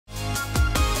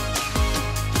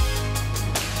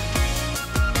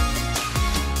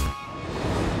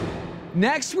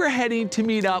Next, we're heading to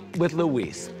meet up with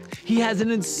Luis. He has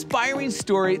an inspiring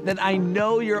story that I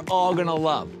know you're all gonna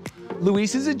love.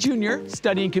 Luis is a junior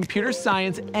studying computer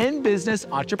science and business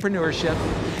entrepreneurship,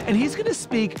 and he's gonna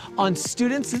speak on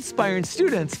students inspiring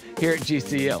students here at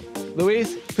GCU.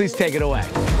 Luis, please take it away.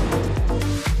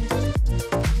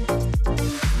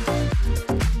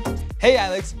 Hey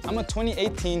Alex, I'm a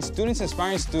 2018 Students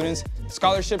Inspiring Students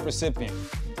Scholarship recipient.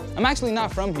 I'm actually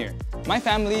not from here. My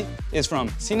family is from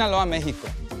Sinaloa, Mexico.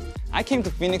 I came to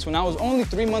Phoenix when I was only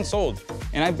 3 months old,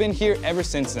 and I've been here ever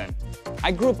since then.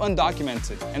 I grew up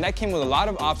undocumented, and that came with a lot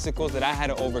of obstacles that I had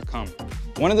to overcome.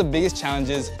 One of the biggest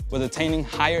challenges was attaining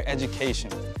higher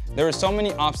education. There were so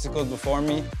many obstacles before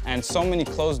me and so many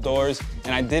closed doors,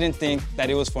 and I didn't think that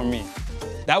it was for me.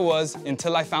 That was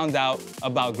until I found out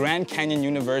about Grand Canyon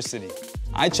University.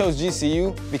 I chose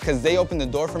GCU because they opened the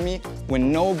door for me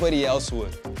when nobody else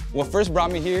would. What first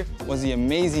brought me here was the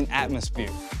amazing atmosphere.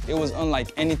 It was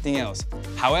unlike anything else.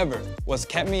 However, what's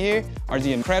kept me here are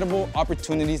the incredible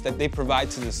opportunities that they provide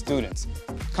to the students.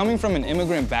 Coming from an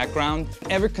immigrant background,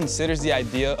 never considers the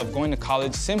idea of going to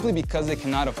college simply because they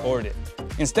cannot afford it.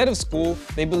 Instead of school,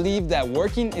 they believe that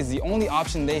working is the only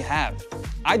option they have.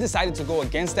 I decided to go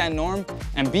against that norm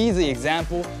and be the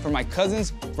example for my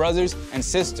cousins, brothers, and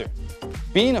sister.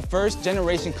 Being a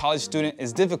first-generation college student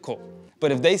is difficult,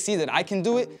 but if they see that I can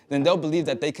do it, then they'll believe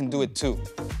that they can do it too.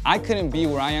 I couldn't be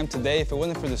where I am today if it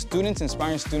wasn't for the Students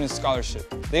Inspiring Students Scholarship.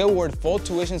 They award full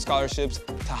tuition scholarships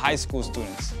to high school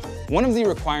students. One of the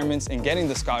requirements in getting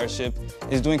the scholarship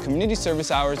is doing community service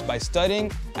hours by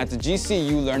studying at the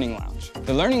GCU Learning Lounge.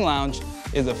 The Learning Lounge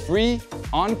is a free,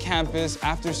 on-campus,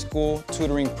 after-school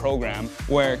tutoring program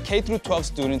where K-12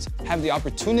 students have the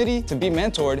opportunity to be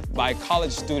mentored by a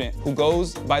college student who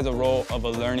goes by the role of a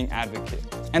learning advocate.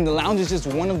 And the lounge is just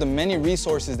one of the many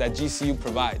resources that GCU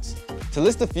provides. To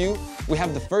list a few, we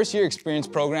have the First Year Experience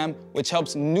program, which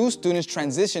helps new students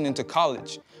transition into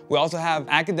college. We also have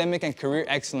academic and career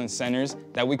excellence centers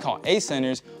that we call A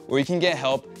centers, where you can get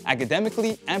help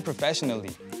academically and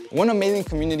professionally. One amazing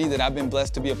community that I've been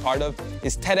blessed to be a part of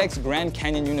is TEDx Grand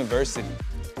Canyon University.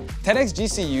 TEDx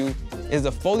GCU is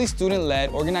a fully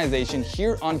student-led organization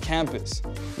here on campus.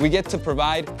 We get to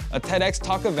provide a TEDx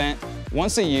Talk event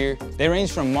once a year. They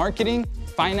range from marketing,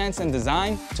 finance and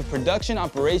design, to production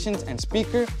operations and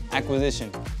speaker acquisition.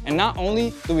 And not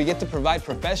only do we get to provide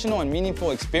professional and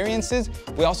meaningful experiences,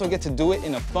 we also get to do it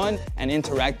in a fun and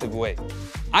interactive way.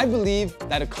 I believe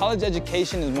that a college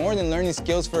education is more than learning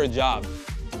skills for a job.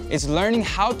 It's learning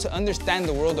how to understand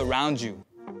the world around you.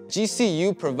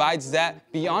 GCU provides that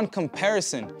beyond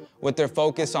comparison with their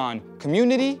focus on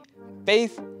community,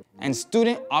 faith, and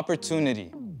student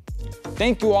opportunity.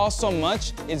 Thank you all so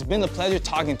much. It's been a pleasure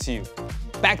talking to you.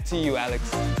 Back to you, Alex.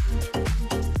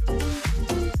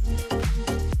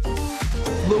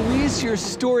 Luis, your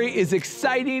story is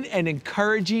exciting and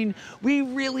encouraging. We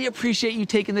really appreciate you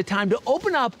taking the time to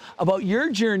open up about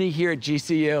your journey here at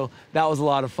GCU. That was a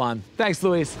lot of fun. Thanks,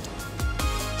 Luis.